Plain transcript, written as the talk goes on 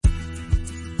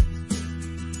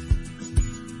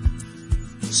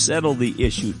Settle the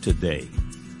issue today.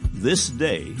 This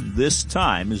day, this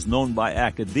time, is known by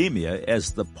academia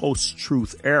as the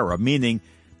post-truth era, meaning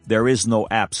there is no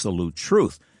absolute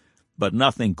truth, but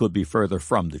nothing could be further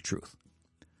from the truth.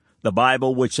 The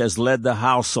Bible, which has led the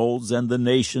households and the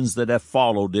nations that have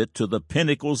followed it to the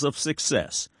pinnacles of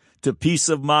success, to peace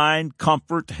of mind,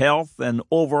 comfort, health, and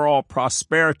overall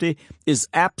prosperity, is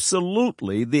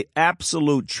absolutely the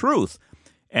absolute truth,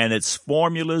 and its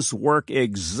formulas work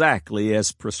exactly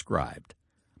as prescribed.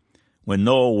 When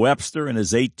Noah Webster in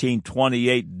his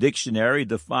 1828 dictionary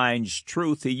defines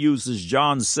truth, he uses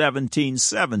John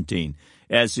 17:17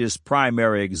 as his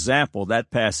primary example. That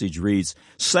passage reads,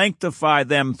 "Sanctify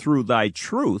them through thy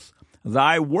truth,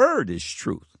 thy word is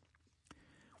truth."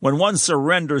 When one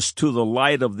surrenders to the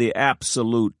light of the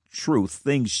absolute truth,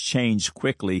 things change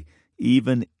quickly,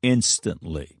 even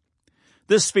instantly.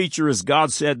 This feature is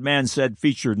God Said, Man Said,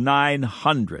 feature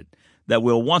 900, that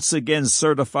will once again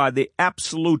certify the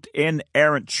absolute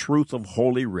inerrant truth of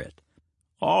Holy Writ.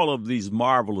 All of these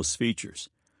marvelous features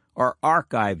are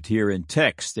archived here in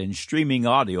text and streaming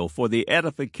audio for the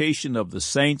edification of the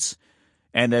saints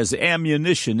and as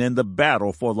ammunition in the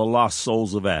battle for the lost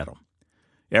souls of Adam.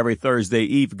 Every Thursday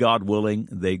Eve, God willing,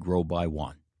 they grow by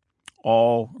one.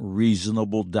 All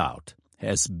reasonable doubt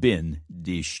has been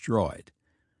destroyed.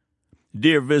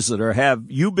 Dear visitor, have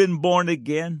you been born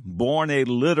again, born a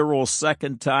literal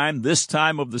second time, this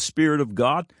time of the Spirit of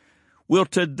God? Will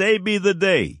today be the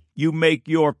day you make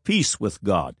your peace with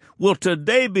God? Will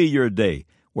today be your day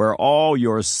where all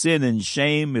your sin and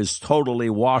shame is totally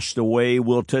washed away?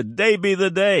 Will today be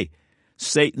the day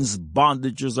Satan's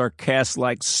bondages are cast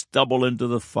like stubble into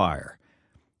the fire?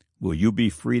 Will you be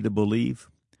free to believe?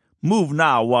 Move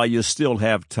now while you still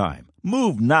have time.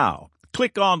 Move now.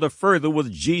 Click on the Further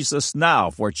with Jesus now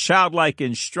for childlike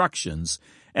instructions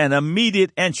and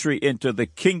immediate entry into the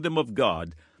kingdom of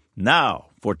God. Now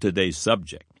for today's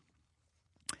subject.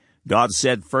 God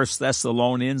said, 1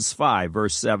 Thessalonians 5,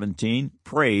 verse 17,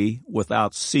 pray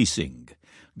without ceasing.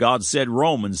 God said,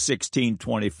 Romans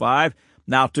 16:25,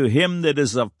 now to him that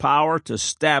is of power to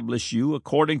establish you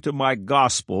according to my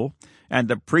gospel and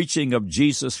the preaching of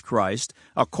Jesus Christ,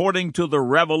 according to the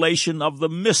revelation of the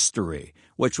mystery,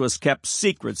 which was kept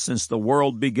secret since the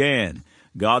world began.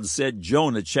 God said,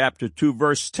 Jonah chapter 2,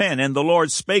 verse 10, and the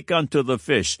Lord spake unto the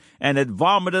fish, and had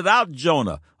vomited out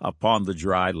Jonah upon the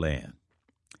dry land.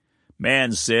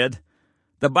 Man said,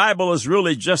 the Bible is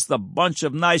really just a bunch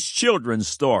of nice children's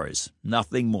stories,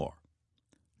 nothing more.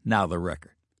 Now the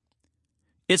record.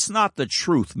 It's not the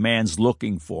truth man's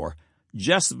looking for,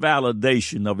 just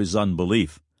validation of his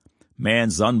unbelief.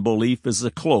 Man's unbelief is a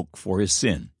cloak for his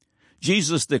sin.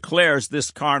 Jesus declares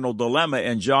this carnal dilemma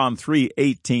in John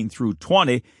 3:18 through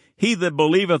 20. He that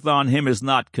believeth on him is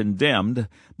not condemned,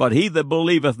 but he that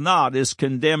believeth not is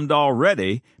condemned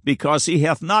already, because he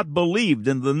hath not believed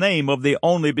in the name of the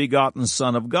only begotten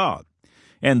Son of God.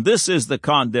 And this is the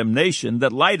condemnation,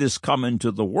 that light is come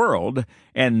into the world,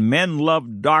 and men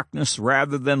loved darkness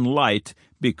rather than light,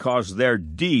 because their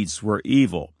deeds were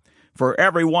evil. For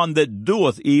every one that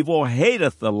doeth evil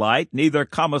hateth the light, neither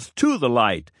cometh to the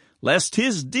light, lest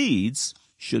his deeds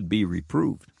should be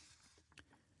reproved.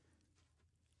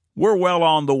 We're well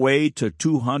on the way to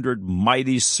 200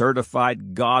 mighty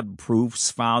certified God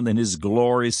proofs found in his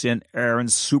glorious,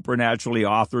 inerrant, supernaturally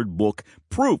authored book,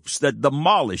 proofs that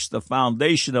demolish the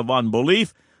foundation of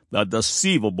unbelief, the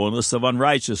deceivableness of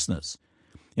unrighteousness.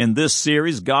 In this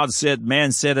series, God Said,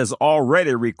 Man Said has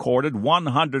already recorded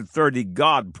 130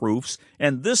 God proofs,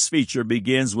 and this feature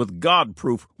begins with God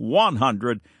proof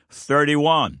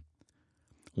 131.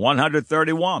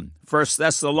 131, 1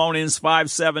 Thessalonians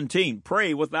 5:17,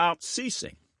 pray without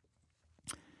ceasing.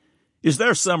 Is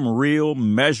there some real,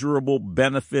 measurable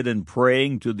benefit in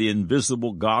praying to the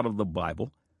invisible God of the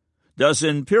Bible? Does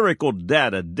empirical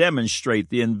data demonstrate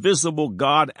the invisible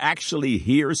God actually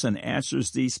hears and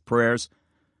answers these prayers?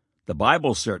 The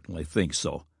Bible certainly thinks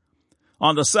so.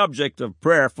 On the subject of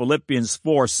prayer, Philippians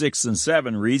 4:6 and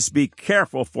 7 reads, be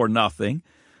careful for nothing,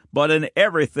 but in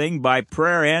everything by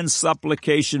prayer and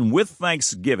supplication with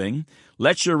thanksgiving,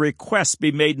 let your requests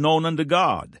be made known unto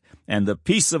God. And the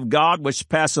peace of God, which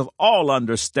passeth all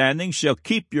understanding, shall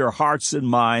keep your hearts and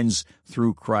minds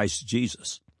through Christ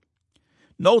Jesus.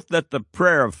 Note that the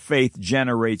prayer of faith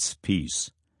generates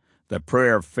peace. The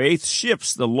prayer of faith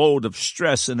shifts the load of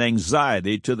stress and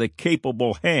anxiety to the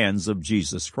capable hands of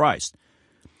Jesus Christ.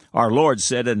 Our Lord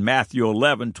said in Matthew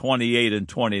 11:28 and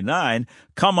 29,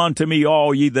 come unto me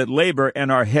all ye that labor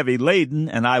and are heavy laden,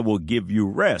 and I will give you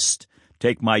rest.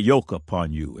 Take my yoke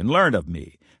upon you, and learn of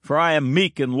me. For I am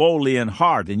meek and lowly in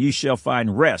heart, and ye shall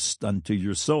find rest unto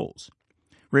your souls.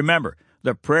 Remember,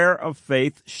 The prayer of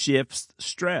faith shifts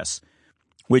stress,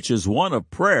 which is one of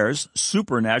prayer's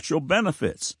supernatural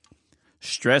benefits.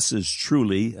 Stress is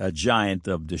truly a giant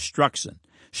of destruction.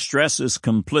 Stress is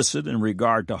complicit in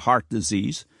regard to heart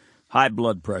disease, high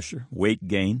blood pressure, weight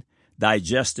gain,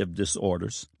 digestive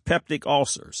disorders, peptic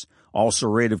ulcers,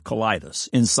 ulcerative colitis,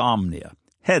 insomnia,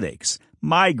 headaches,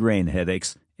 migraine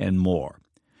headaches, and more.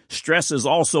 Stress is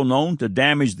also known to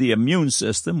damage the immune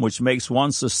system, which makes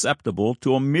one susceptible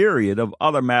to a myriad of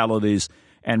other maladies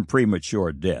and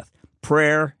premature death.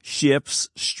 Prayer shifts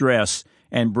stress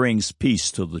and brings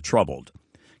peace to the troubled.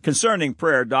 Concerning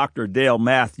prayer, Dr. Dale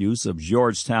Matthews of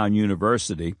Georgetown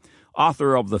University,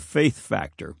 author of The Faith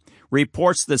Factor,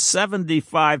 reports that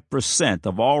 75%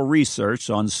 of all research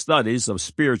on studies of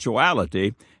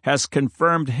spirituality has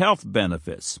confirmed health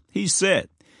benefits. He said,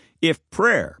 if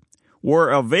prayer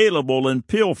were available in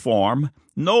pill form,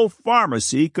 no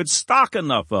pharmacy could stock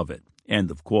enough of it. End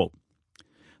of quote.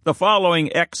 The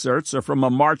following excerpts are from a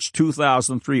March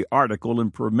 2003 article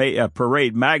in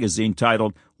Parade magazine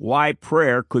titled, Why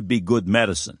Prayer Could Be Good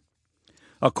Medicine.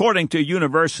 According to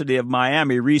University of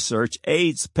Miami research,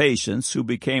 AIDS patients who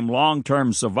became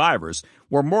long-term survivors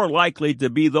were more likely to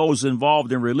be those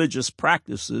involved in religious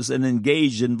practices and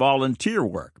engaged in volunteer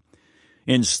work.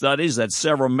 In studies at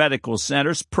several medical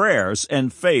centers, prayers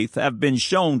and faith have been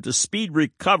shown to speed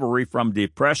recovery from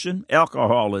depression,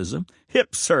 alcoholism,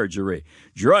 hip surgery,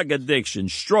 drug addiction,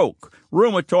 stroke,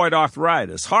 rheumatoid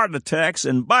arthritis, heart attacks,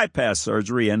 and bypass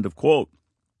surgery, end of quote.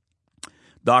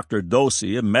 Dr.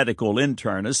 Dosey, a medical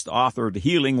internist, authored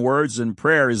Healing Words and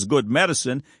Prayer is Good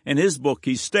Medicine. In his book,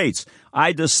 he states,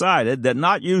 I decided that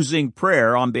not using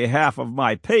prayer on behalf of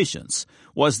my patients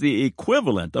was the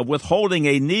equivalent of withholding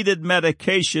a needed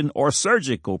medication or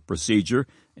surgical procedure,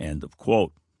 end of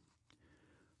quote.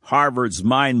 Harvard's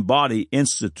Mind-Body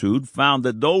Institute found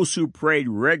that those who prayed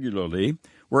regularly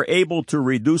were able to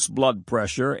reduce blood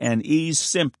pressure and ease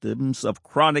symptoms of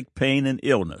chronic pain and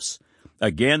illness.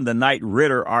 Again, the Knight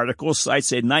Ridder article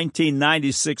cites a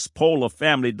 1996 poll of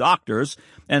family doctors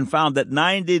and found that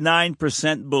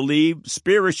 99% believe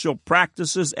spiritual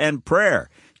practices and prayer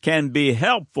can be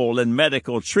helpful in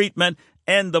medical treatment,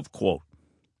 end of quote.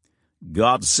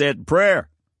 God said prayer.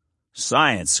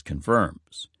 Science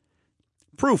confirms.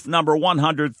 Proof number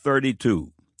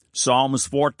 132. Psalms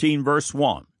 14, verse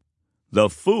 1. The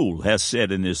fool has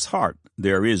said in his heart,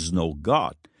 there is no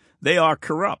God. They are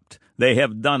corrupt. They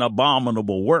have done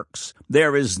abominable works.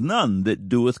 There is none that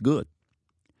doeth good.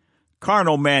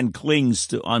 Carnal man clings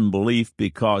to unbelief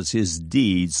because his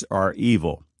deeds are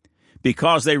evil.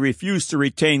 Because they refuse to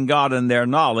retain God in their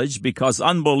knowledge, because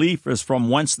unbelief is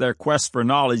from whence their quest for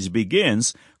knowledge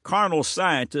begins, carnal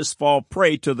scientists fall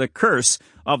prey to the curse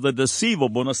of the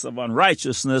deceivableness of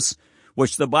unrighteousness,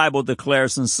 which the Bible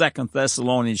declares in 2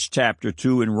 Thessalonians chapter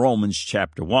 2 and Romans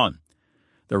chapter 1.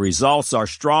 The results are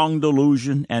strong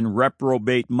delusion and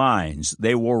reprobate minds.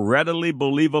 They will readily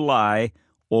believe a lie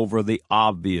over the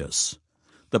obvious.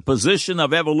 The position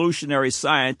of evolutionary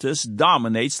scientists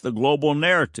dominates the global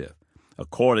narrative.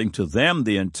 According to them,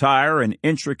 the entire and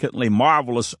intricately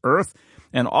marvelous earth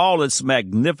and all its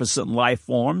magnificent life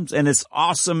forms and its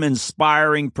awesome,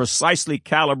 inspiring, precisely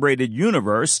calibrated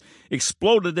universe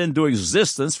exploded into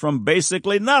existence from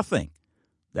basically nothing.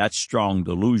 That's strong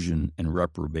delusion and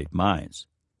reprobate minds.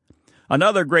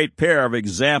 Another great pair of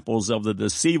examples of the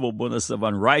deceivableness of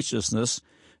unrighteousness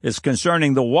is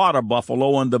concerning the water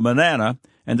buffalo and the banana,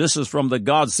 and this is from the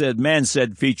God Said, Man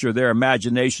Said feature, Their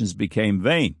Imaginations Became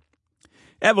Vain.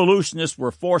 Evolutionists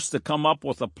were forced to come up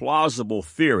with a plausible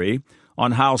theory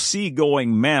on how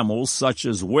seagoing mammals such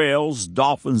as whales,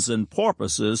 dolphins, and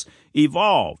porpoises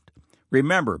evolved.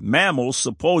 Remember, mammals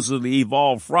supposedly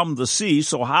evolved from the sea,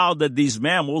 so how did these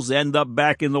mammals end up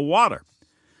back in the water?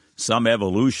 Some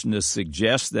evolutionists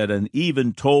suggest that an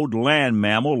even-toed land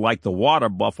mammal like the water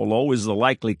buffalo is the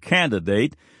likely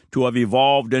candidate to have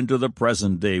evolved into the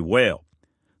present-day whale.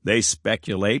 They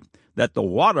speculate that the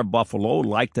water buffalo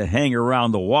liked to hang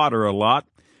around the water a lot,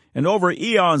 and over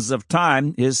eons of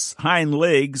time, his hind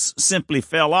legs simply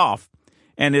fell off,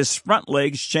 and his front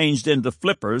legs changed into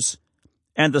flippers,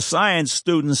 and the science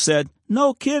students said,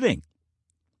 no kidding.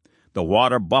 The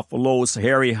water buffalo's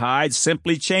hairy hide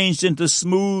simply changed into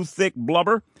smooth, thick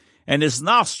blubber, and his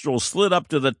nostrils slid up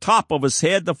to the top of his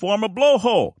head to form a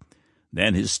blowhole.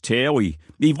 Then his tail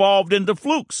evolved into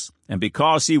flukes, and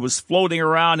because he was floating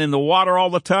around in the water all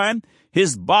the time,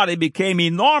 his body became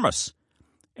enormous.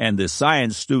 And the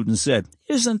science student said,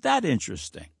 isn't that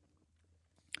interesting?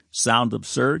 Sound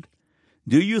absurd?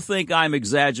 Do you think I'm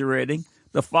exaggerating?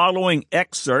 The following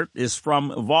excerpt is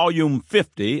from Volume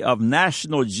 50 of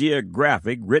National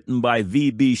Geographic, written by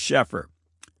V.B. Sheffer.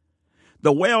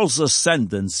 The whale's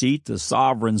ascendancy to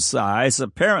sovereign size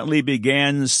apparently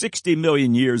began 60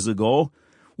 million years ago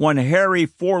when hairy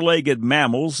four-legged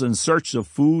mammals in search of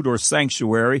food or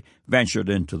sanctuary ventured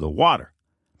into the water.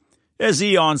 As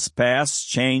eons passed,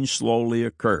 change slowly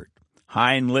occurred.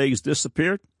 Hind legs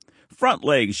disappeared. Front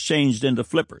legs changed into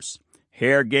flippers.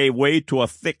 Hair gave way to a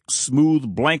thick,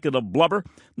 smooth blanket of blubber.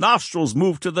 Nostrils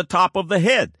moved to the top of the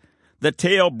head. The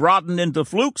tail broadened into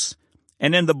flukes,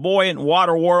 and in the buoyant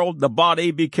water world, the body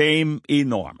became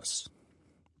enormous.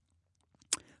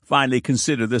 Finally,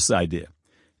 consider this idea.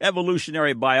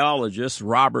 Evolutionary biologist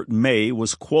Robert May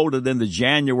was quoted in the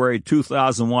January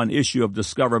 2001 issue of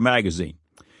Discover magazine.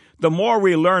 The more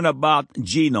we learn about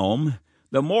genome,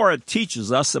 the more it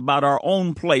teaches us about our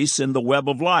own place in the web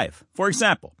of life. For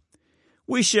example,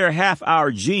 we share half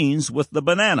our genes with the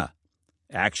banana.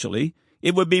 Actually,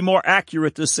 it would be more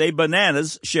accurate to say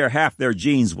bananas share half their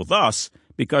genes with us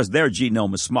because their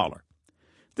genome is smaller.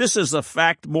 This is a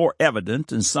fact more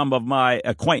evident in some of my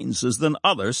acquaintances than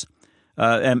others,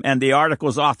 and the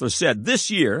article's author said, "This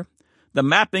year, the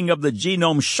mapping of the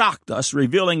genome shocked us,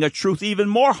 revealing a truth even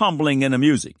more humbling and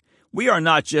amusing. We are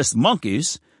not just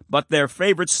monkeys, but their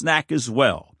favorite snack as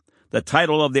well." The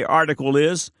title of the article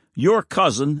is, "Your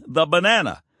Cousin, the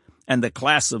Banana," and the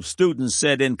class of students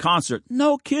said in concert,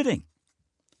 "No kidding."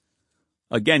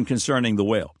 Again, concerning the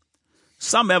whale.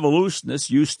 Some evolutionists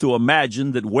used to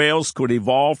imagine that whales could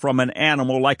evolve from an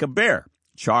animal like a bear.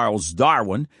 Charles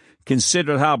Darwin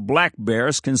considered how black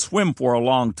bears can swim for a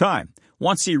long time.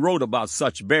 Once he wrote about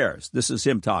such bears. This is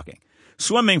him talking.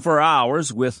 Swimming for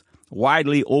hours with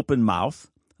widely open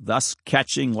mouth, thus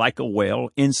catching like a whale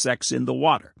insects in the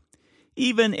water.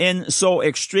 Even in so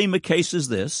extreme a case as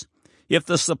this, if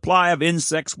the supply of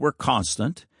insects were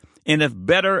constant, and if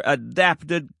better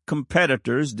adapted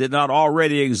competitors did not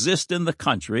already exist in the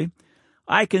country,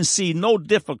 I can see no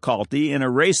difficulty in a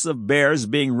race of bears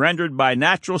being rendered by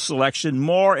natural selection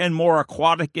more and more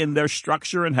aquatic in their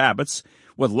structure and habits,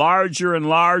 with larger and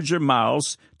larger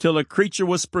mouths, till a creature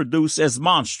was produced as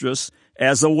monstrous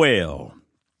as a whale.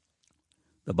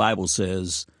 The Bible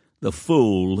says, "The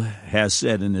fool has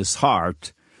said in his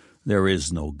heart, there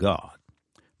is no God."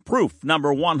 Proof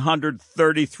number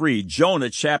 133,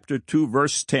 Jonah chapter 2,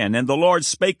 verse 10. "And the Lord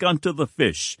spake unto the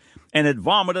fish, and it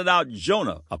vomited out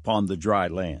Jonah upon the dry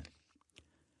land."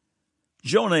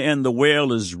 Jonah and the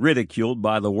whale is ridiculed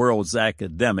by the world's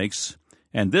academics,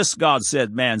 and this God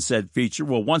said, man said feature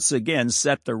will once again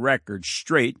set the record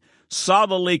straight,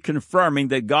 solidly confirming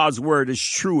that God's word is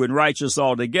true and righteous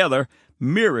altogether,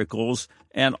 miracles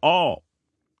and all.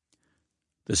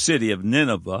 The city of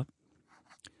Nineveh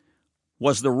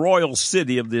was the royal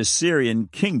city of the Assyrian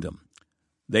kingdom.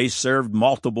 They served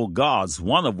multiple gods,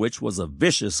 one of which was a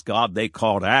vicious god they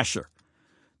called Asher.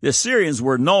 The Assyrians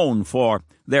were known for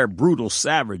their brutal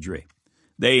savagery.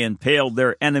 They impaled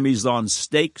their enemies on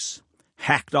stakes,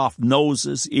 hacked off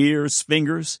noses, ears,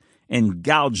 fingers, and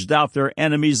gouged out their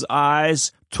enemies'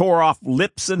 eyes, tore off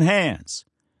lips and hands.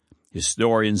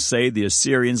 Historians say the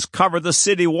Assyrians covered the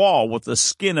city wall with the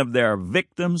skin of their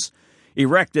victims,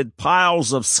 erected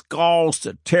piles of skulls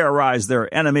to terrorize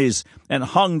their enemies, and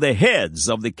hung the heads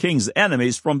of the king's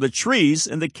enemies from the trees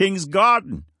in the king's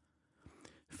garden.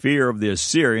 Fear of the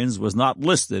Assyrians was not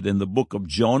listed in the book of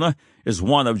Jonah as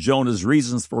one of Jonah's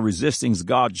reasons for resisting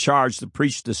God's charge to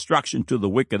preach destruction to the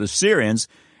wicked Assyrians,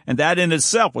 and that in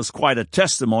itself was quite a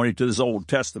testimony to this Old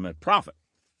Testament prophet.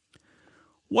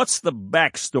 What's the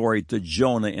backstory to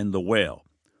Jonah and the whale?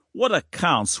 What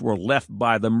accounts were left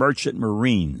by the merchant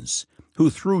marines who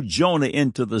threw Jonah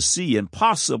into the sea and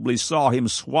possibly saw him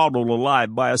swallowed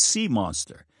alive by a sea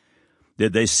monster?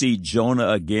 Did they see Jonah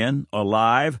again,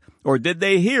 alive, or did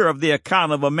they hear of the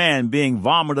account of a man being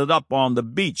vomited up on the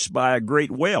beach by a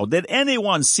great whale? Did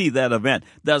anyone see that event?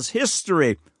 Does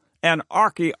history and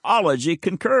archaeology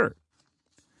concur?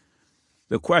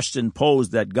 The question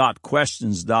posed at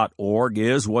gotquestions.org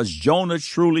is, was Jonah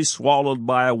truly swallowed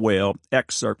by a whale?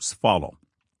 Excerpts follow.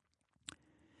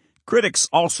 Critics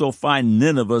also find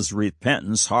Nineveh's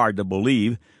repentance hard to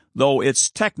believe, though it's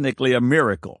technically a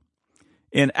miracle.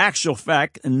 In actual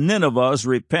fact, Nineveh's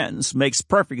repentance makes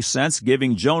perfect sense,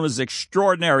 given Jonah's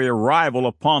extraordinary arrival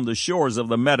upon the shores of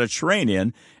the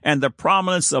Mediterranean and the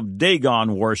prominence of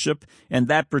Dagon worship in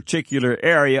that particular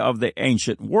area of the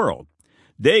ancient world.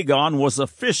 Dagon was a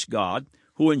fish god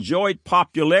who enjoyed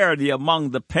popularity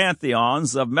among the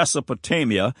pantheons of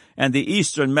Mesopotamia and the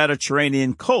eastern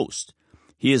Mediterranean coast.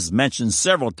 He is mentioned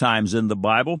several times in the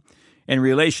Bible in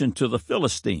relation to the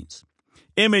Philistines.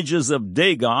 Images of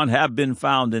Dagon have been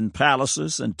found in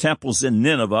palaces and temples in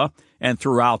Nineveh and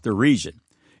throughout the region.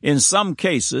 In some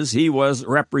cases, he was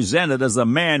represented as a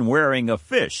man wearing a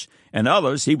fish. In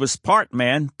others, he was part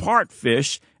man, part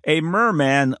fish, a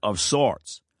merman of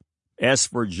sorts. As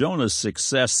for Jonah's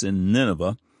success in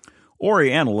Nineveh,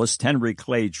 Orientalist Henry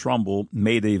Clay Trumbull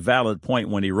made a valid point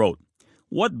when he wrote,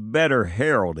 "What better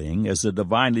heralding as a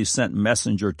divinely sent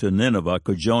messenger to Nineveh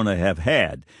could Jonah have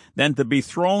had than to be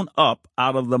thrown up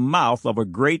out of the mouth of a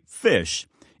great fish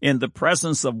in the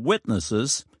presence of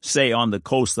witnesses, say on the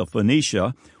coast of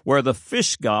Phoenicia, where the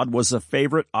fish god was a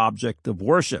favorite object of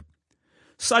worship?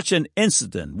 Such an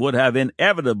incident would have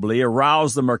inevitably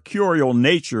aroused the mercurial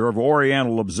nature of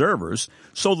Oriental observers,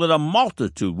 so that a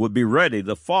multitude would be ready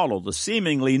to follow the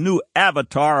seemingly new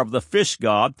avatar of the fish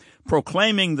god,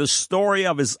 proclaiming the story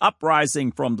of his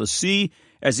uprising from the sea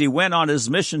as he went on his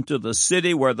mission to the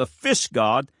city where the fish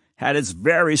god had its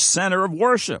very center of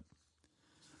worship."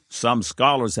 Some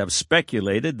scholars have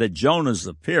speculated that Jonah's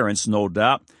appearance, no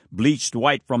doubt, bleached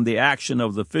white from the action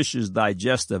of the fish's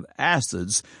digestive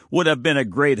acids, would have been a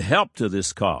great help to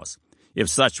this cause. If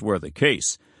such were the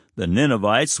case, the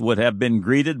Ninevites would have been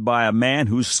greeted by a man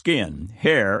whose skin,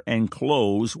 hair, and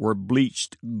clothes were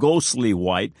bleached ghostly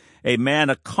white, a man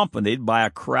accompanied by a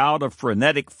crowd of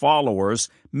frenetic followers,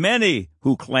 many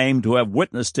who claimed to have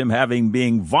witnessed him having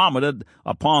been vomited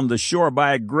upon the shore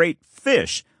by a great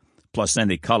fish, plus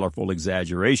any colorful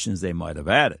exaggerations they might have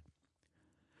added.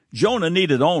 Jonah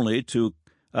needed only to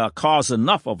cause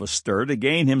enough of a stir to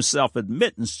gain himself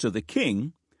admittance to the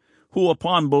king, who,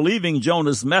 upon believing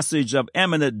Jonah's message of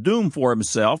imminent doom for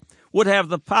himself, would have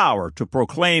the power to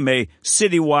proclaim a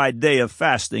citywide day of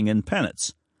fasting and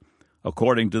penance.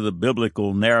 According to the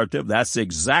biblical narrative, that's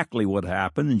exactly what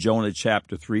happened in Jonah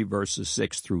chapter 3, verses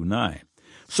 6 through 9.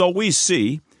 So we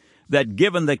see that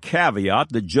given the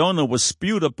caveat that Jonah was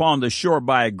spewed upon the shore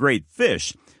by a great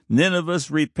fish, Nineveh's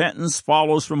repentance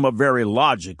follows from a very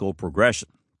logical progression.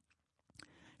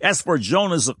 As for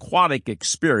Jonah's aquatic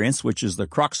experience, which is the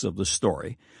crux of the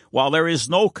story, while there is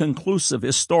no conclusive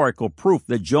historical proof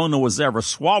that Jonah was ever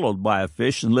swallowed by a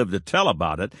fish and lived to tell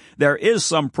about it, there is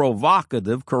some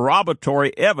provocative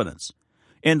corroboratory evidence.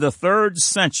 In the 3rd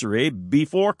century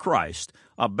before Christ,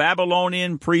 a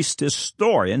Babylonian priest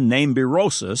historian named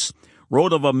Berosus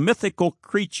wrote of a mythical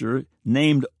creature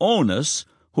named Onus,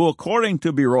 who, according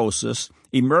to Berosus,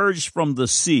 emerged from the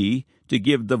sea to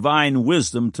give divine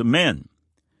wisdom to men.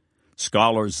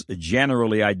 Scholars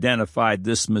generally identified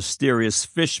this mysterious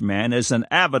fishman as an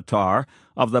avatar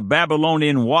of the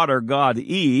Babylonian water god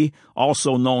E,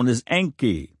 also known as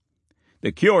Enki.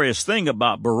 The curious thing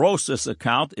about Berosus'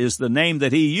 account is the name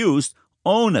that he used,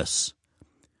 Onus.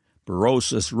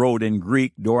 Berosus wrote in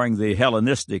Greek during the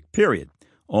Hellenistic period.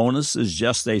 Onus is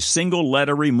just a single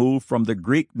letter removed from the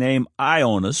Greek name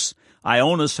Ionis.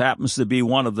 Ionis happens to be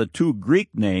one of the 2 Greek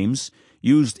names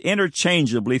used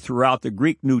interchangeably throughout the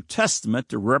Greek New Testament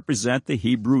to represent the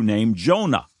Hebrew name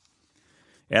Jonah.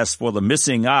 As for the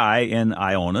missing I in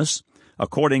Ionis,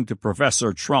 according to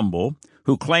Professor Trumbull,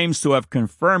 who claims to have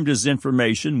confirmed his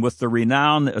information with the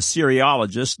renowned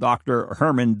Assyriologist Dr.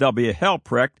 Herman W.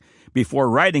 Helprecht, before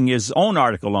writing his own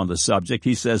article on the subject,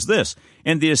 he says this: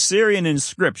 "In the Assyrian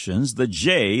inscriptions, the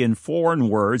J in foreign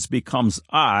words becomes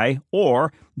I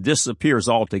or disappears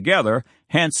altogether.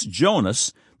 Hence,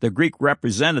 Jonas, the Greek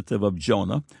representative of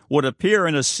Jonah, would appear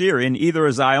in Assyrian either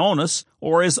as Ionis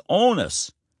or as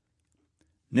Onus."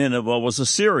 Nineveh was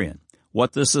Assyrian.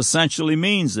 What this essentially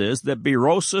means is that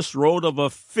Berosus wrote of a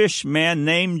fish man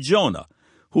named Jonah,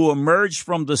 who emerged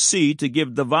from the sea to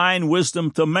give divine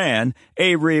wisdom to man,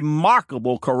 a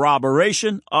remarkable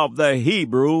corroboration of the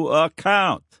Hebrew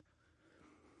account.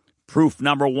 Proof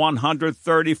number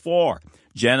 134,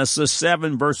 Genesis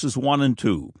 7, verses 1 and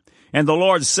 2. "And the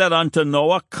Lord said unto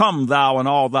Noah, Come thou and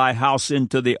all thy house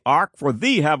into the ark, for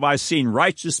thee have I seen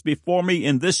righteous before me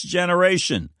in this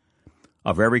generation.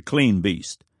 A very clean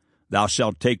beast thou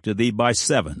shalt take to thee by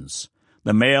 7s,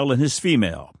 the male and his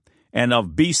female, and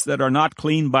of beasts that are not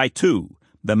clean by 2,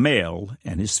 the male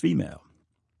and his female."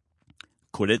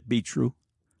 Could it be true?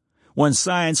 When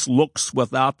science looks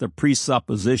without the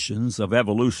presuppositions of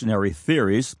evolutionary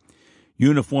theories,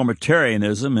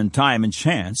 uniformitarianism and time and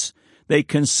chance, they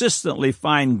consistently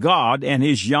find God and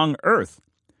his young earth.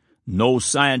 No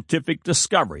scientific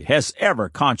discovery has ever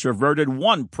controverted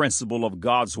one principle of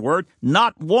God's word,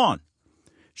 not one.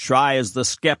 Try as the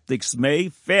skeptics may,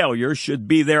 failure should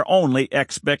be their only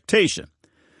expectation.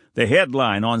 The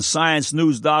headline on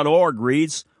ScienceNews.org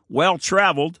reads,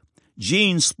 "Well-traveled,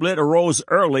 gene split arose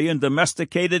early in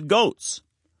domesticated goats."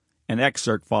 An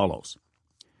excerpt follows.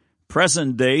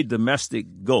 "Present-day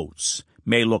domestic goats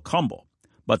may look humble,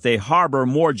 but they harbor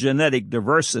more genetic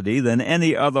diversity than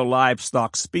any other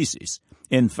livestock species.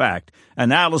 In fact,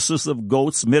 analysis of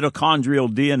goats' mitochondrial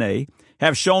DNA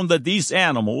have shown that these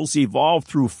animals evolved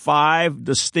through 5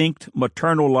 distinct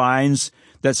maternal lines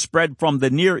that spread from the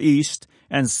Near East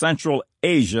and Central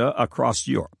Asia across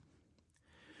Europe.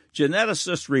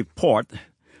 Geneticists report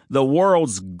the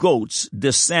world's goats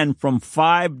descend from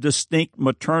 5 distinct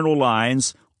maternal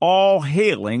lines, all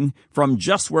hailing from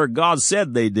just where God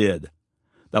said they did.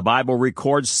 The Bible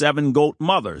records 7 goat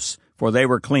mothers, for they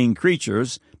were clean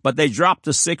creatures, but they dropped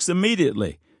to 6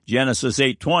 immediately. Genesis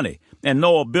 8:20. And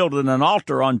Noah builded an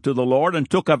altar unto the Lord, and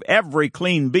took of every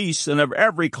clean beast and of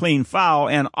every clean fowl,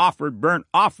 and offered burnt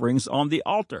offerings on the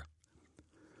altar.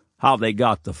 How they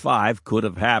got to 5 could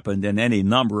have happened in any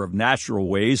number of natural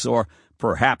ways, or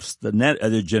perhaps the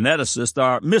geneticists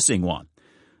are missing one.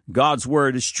 God's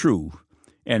word is true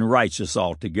and righteous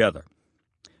altogether.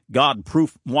 God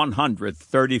Proof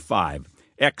 135,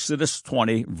 Exodus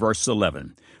 20, verse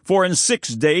 11. For in 6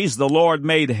 days the Lord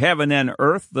made heaven and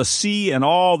earth, the sea and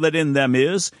all that in them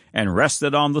is, and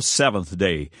rested on the 7th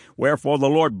day. Wherefore the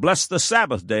Lord blessed the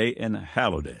Sabbath day and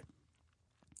hallowed it.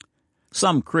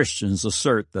 Some Christians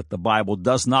assert that the Bible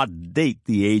does not date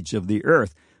the age of the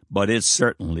earth, but it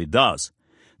certainly does.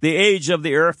 The age of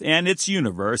the earth and its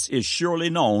universe is surely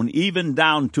known, even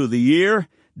down to the year,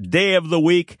 day of the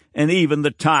week, and even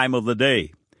the time of the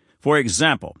day. For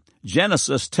example,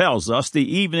 Genesis tells us the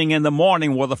evening and the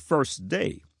morning were the first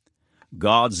day.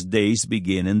 God's days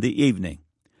begin in the evening.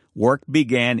 Work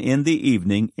began in the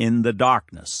evening in the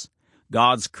darkness.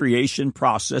 God's creation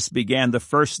process began the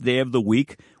first day of the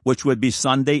week, which would be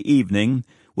Sunday evening,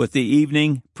 with the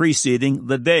evening preceding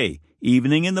the day.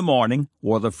 Evening and the morning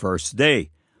were the first day.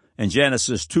 In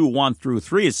Genesis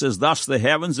 2:1-3, it says, Thus the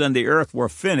heavens and the earth were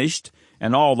finished,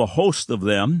 and all the host of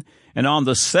them. And on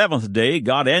the 7th day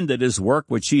God ended his work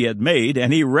which he had made,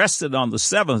 and he rested on the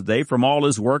 7th day from all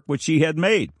his work which he had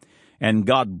made. And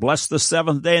God blessed the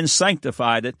 7th day and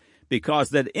sanctified it, because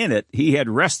that in it he had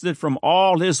rested from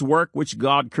all his work which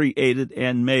God created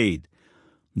and made.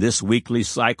 This weekly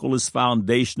cycle is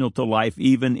foundational to life,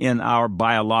 even in our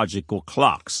biological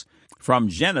clocks. From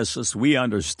Genesis, we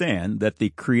understand that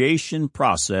the creation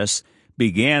process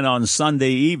began on Sunday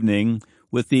evening,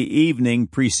 with the evening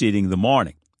preceding the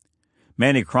morning.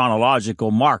 Many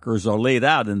chronological markers are laid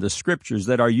out in the Scriptures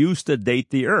that are used to date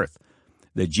the earth.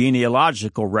 The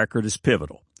genealogical record is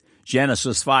pivotal.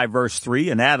 Genesis 5, verse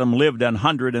 3, And Adam lived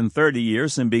 130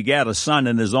 years, and begat a son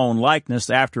in his own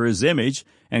likeness after his image,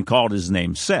 and called his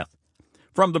name Seth.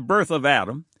 From the birth of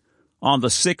Adam, on the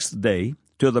 6th day,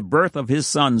 to the birth of his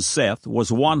son Seth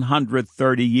was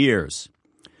 130 years.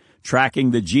 Tracking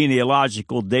the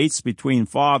genealogical dates between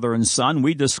father and son,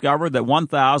 we discover that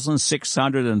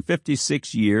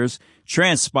 1,656 years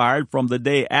transpired from the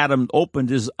day Adam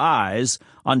opened his eyes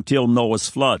until Noah's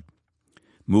flood.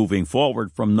 Moving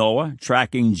forward from Noah,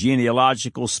 tracking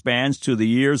genealogical spans to the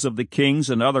years of the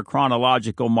kings and other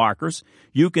chronological markers,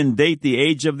 you can date the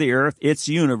age of the earth, its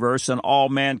universe, and all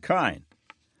mankind.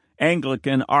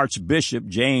 Anglican Archbishop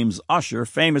James Ussher,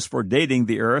 famous for dating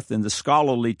the earth in the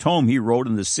scholarly tome he wrote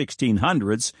in the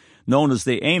 1600s, known as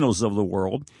the Annals of the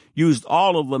World, used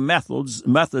all of the methods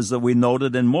that we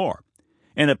noted and more.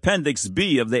 In Appendix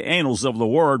B of the Annals of the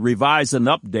World, revised and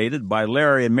updated by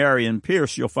Larry and Marion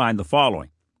Pierce, you'll find the following.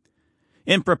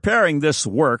 In preparing this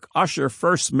work, Ussher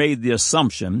first made the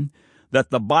assumption that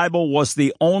the Bible was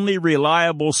the only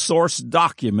reliable source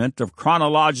document of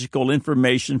chronological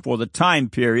information for the time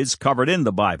periods covered in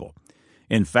the Bible.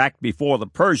 In fact, before the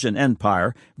Persian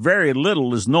Empire, very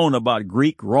little is known about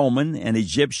Greek, Roman, and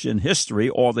Egyptian history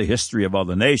or the history of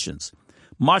other nations.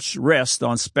 Much rests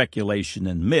on speculation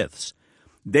and myths.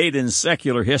 Date in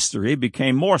secular history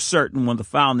became more certain when the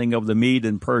founding of the Mede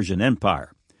and Persian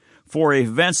Empire. For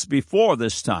events before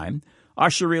this time,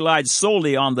 Ussher relied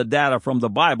solely on the data from the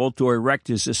Bible to erect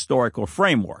his historical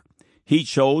framework. He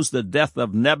chose the death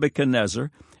of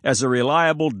Nebuchadnezzar as a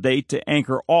reliable date to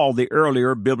anchor all the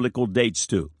earlier biblical dates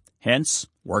to. Hence,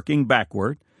 working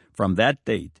backward from that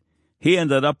date, he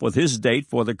ended up with his date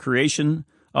for the creation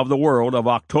of the world of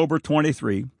October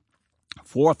 23,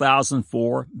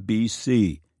 4004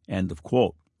 B.C. End of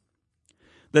quote.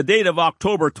 The date of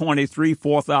October 23,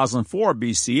 4004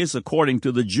 B.C. is according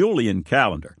to the Julian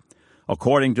calendar.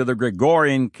 According to the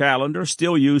Gregorian calendar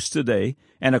still used today,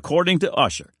 and according to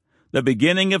Ussher, the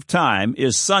beginning of time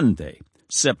is Sunday,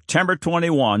 September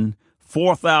 21,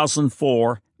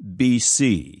 4004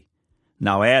 B.C.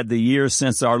 Now add the years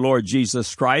since our Lord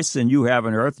Jesus Christ, and you have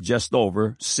an earth just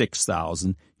over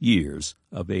 6,000 years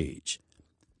of age.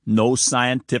 No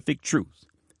scientific truth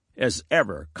has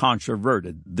ever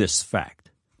controverted this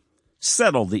fact.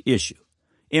 Settle the issue.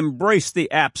 Embrace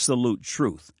the absolute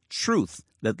truth. truth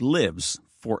that lives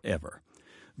forever.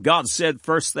 God said,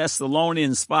 1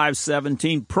 Thessalonians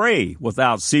 5:17, pray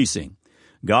without ceasing.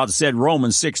 God said,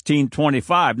 Romans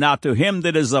 16:25, now to him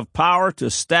that is of power to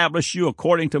establish you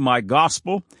according to my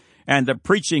gospel and the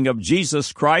preaching of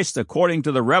Jesus Christ according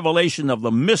to the revelation of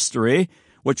the mystery,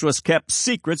 which was kept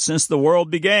secret since the world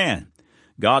began.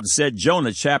 God said,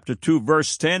 Jonah chapter 2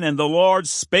 verse 10, and the Lord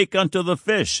spake unto the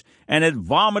fish, and it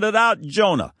vomited out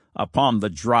Jonah upon the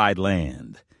dry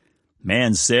land.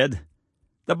 Man said,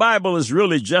 the Bible is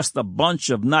really just a bunch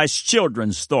of nice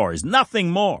children's stories,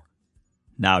 nothing more.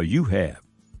 Now you have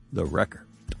the record.